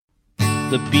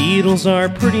The Beatles are a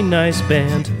pretty nice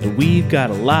band, and we've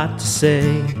got a lot to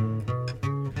say.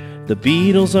 The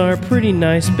Beatles are a pretty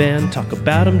nice band, talk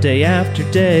about them day after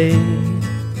day.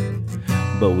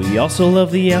 But we also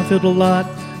love the outfield a lot,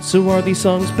 so are these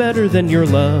songs better than your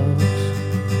love?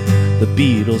 The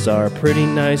Beatles are a pretty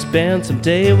nice band,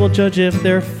 someday we'll judge if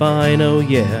they're fine, oh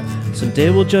yeah, someday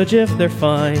we'll judge if they're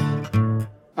fine.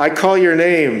 I call your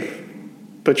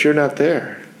name, but you're not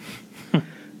there,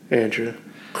 Andrew.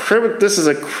 This is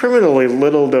a criminally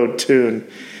little-known tune.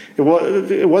 It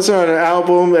wasn't on an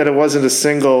album, and it wasn't a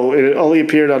single. It only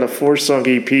appeared on a 4-song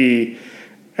EP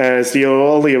as the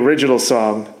only original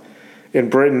song in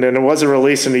Britain, and it wasn't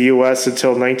released in the U.S.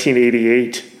 until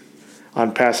 1988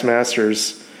 on Past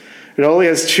Masters. It only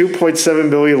has 2.7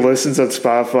 million listens on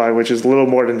Spotify, which is a little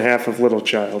more than half of Little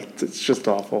Child. It's just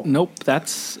awful. Nope,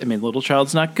 Little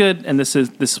Child's not good, and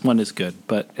this one is good,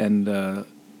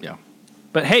 yeah.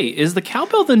 But hey, is the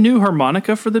cowbell the new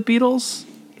harmonica for the Beatles?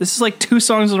 This is like 2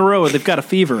 songs in a row, and they've got a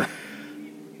fever.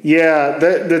 Yeah,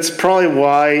 that's probably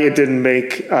why it didn't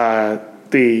make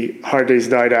the Hard Day's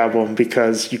Night album,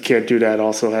 because You Can't Do That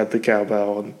also had the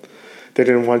cowbell, and they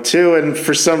didn't want to, and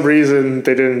for some reason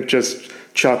they didn't just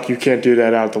chuck You Can't Do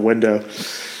That out the window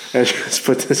and just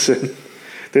put this in.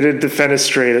 They didn't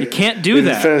defenestrate it. You can't do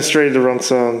that. They defenestrated the wrong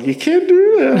song. You can't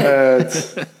do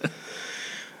that.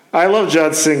 I love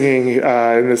John singing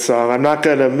in this song. I'm not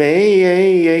going to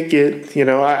make it. You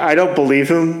know, I don't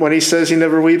believe him when he says he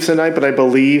never weeps at night, but I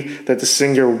believe that the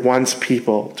singer wants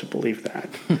people to believe that.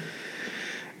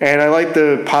 And I like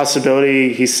the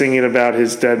possibility he's singing about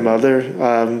his dead mother.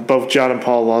 Both John and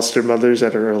Paul lost their mothers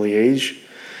at an early age.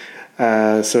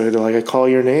 So they're like, I call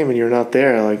your name and you're not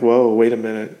there. Like, whoa, wait a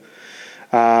minute.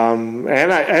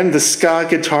 And the ska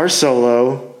guitar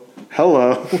solo.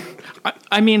 Hello.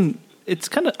 I mean, it's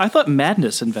kind of. I thought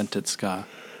Madness invented ska,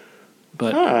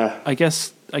 but I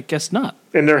guess not.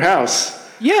 In their house.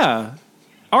 Yeah,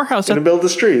 our house in the middle of the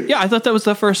street. Yeah, I thought that was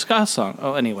the first ska song.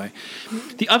 Oh, anyway,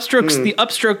 the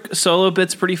upstroke solo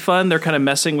bit's pretty fun. They're kind of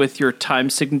messing with your time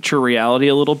signature reality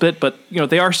a little bit, but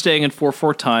they are staying in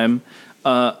 4/4 time.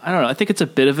 I don't know. I think it's a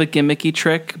bit of a gimmicky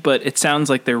trick, but it sounds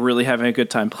like they're really having a good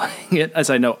time playing it,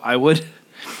 as I know I would.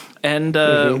 And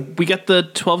we get the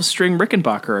 12-string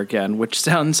Rickenbacker again, which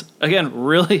sounds, again,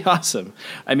 really awesome.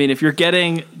 I mean, if you're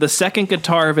getting the second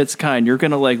guitar of its kind, you're going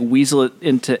to like weasel it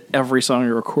into every song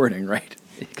you're recording, right?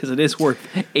 Because it is worth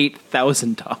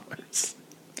 $8,000.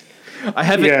 I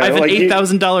have an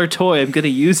 $8,000 toy. I'm going to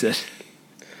use it.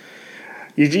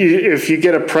 If you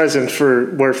get a present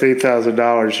for worth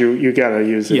 $8,000, you gotta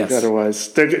use it. Yes. Otherwise,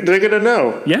 they're gonna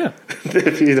know. Yeah.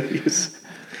 If you don't use.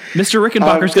 Mr.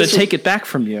 Rickenbacker's gonna take it back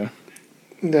from you.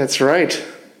 That's right.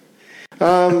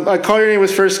 I Call Your Name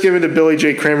was first given to Billy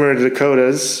J. Kramer and the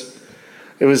Dakotas.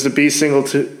 It was the B single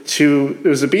it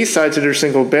was the B-side to their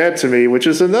single "Bad to Me," which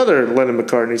is another Lennon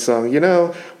McCartney song.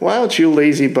 Why don't you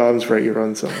lazy bums write your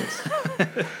own songs?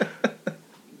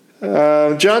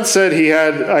 John said he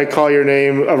had I Call Your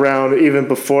Name around even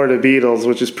before the Beatles,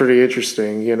 which is pretty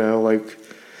interesting, like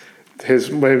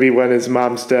maybe when his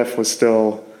mom's death was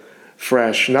still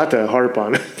fresh. Not to harp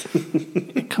on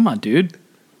it. Come on, dude.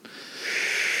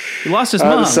 He lost his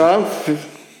mom.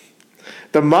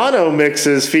 The mono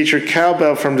mixes feature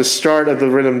cowbell from the start of the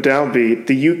rhythm downbeat.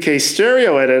 The UK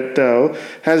stereo edit, though,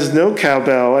 has no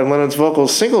cowbell and Lennon's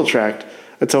vocals single-tracked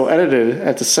until edited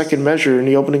at the second measure in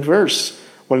the opening verse,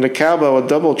 when the cowbell and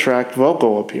double-tracked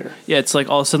vocal appear. Yeah, it's like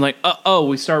all of a sudden, like,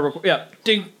 we start recording. Yeah,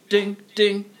 ding, ding,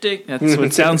 ding, ding. That's what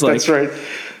it sounds like. That's right.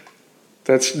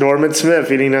 That's Norman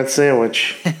Smith eating that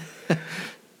sandwich.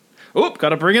 Oop,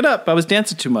 gotta bring it up. I was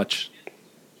dancing too much.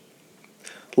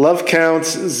 Love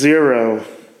Counts 0.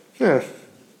 Yeah.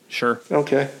 Sure.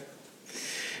 Okay.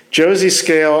 Josie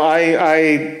Scale,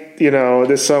 I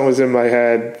this song was in my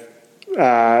head.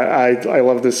 I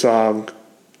love this song.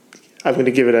 I'm going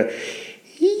to give it a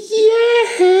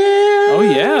yeah. Oh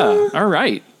yeah. All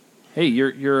right. Hey,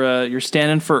 you're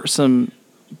standing for some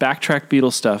backtrack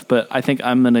Beatles stuff, but I think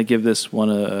I'm going to give this one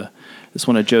a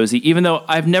Josie, even though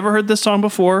I've never heard this song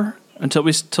before until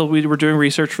we were doing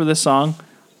research for this song.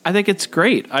 I think it's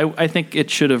great. I think it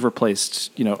should have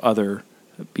replaced, other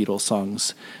Beatles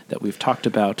songs that we've talked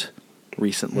about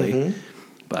recently. Mm-hmm.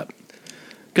 But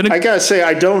I gotta say,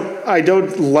 I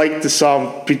don't like the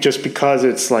song just because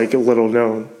it's like a little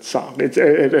known song.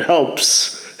 It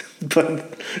helps,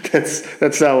 but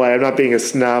that's not why. I'm not being a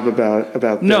snob about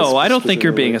this. No, I don't think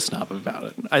you're being a snob about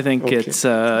it. I think it's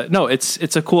a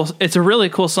really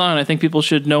cool song, and I think people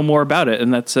should know more about it,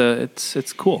 and that's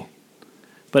it's cool.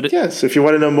 But yes, if you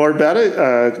want to know more about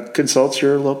it, consult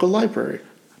your local library.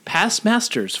 Past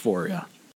Masters for you.